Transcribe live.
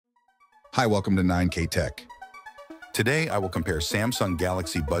Hi, welcome to 9K Tech. Today, I will compare Samsung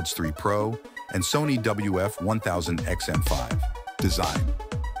Galaxy Buds 3 Pro and Sony WF-1000XM5. Design.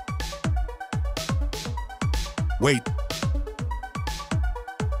 Weight.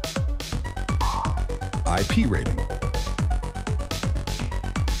 IP rating.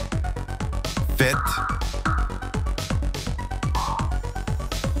 Fit.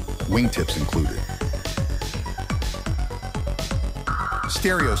 Wingtips included.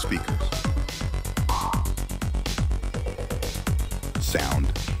 Stereo speakers.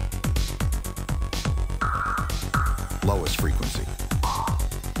 Sound. Lowest frequency.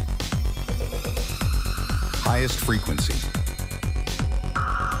 Highest frequency.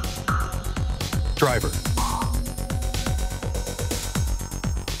 Driver.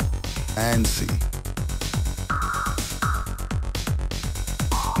 And C.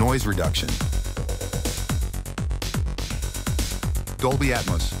 Noise reduction. Dolby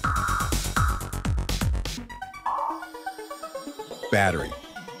Atmos. Battery.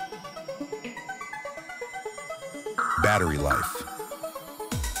 Battery life.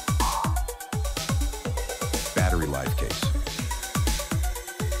 Battery life case.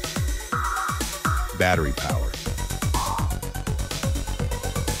 Battery power.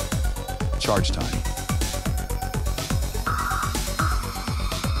 Charge time.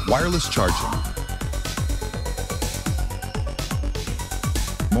 Wireless charging.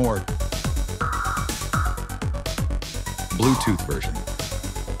 More. Bluetooth version.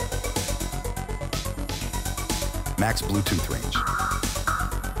 Max Bluetooth range.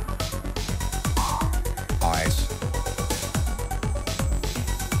 Eyes.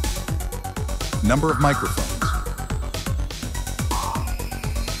 Number of microphones.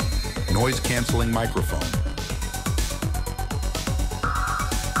 Noise canceling microphone.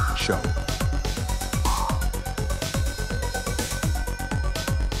 Show.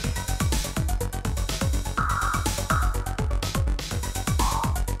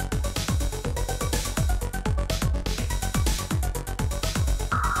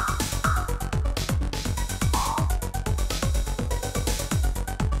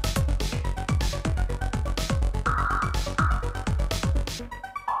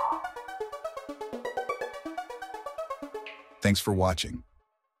 Thanks for watching.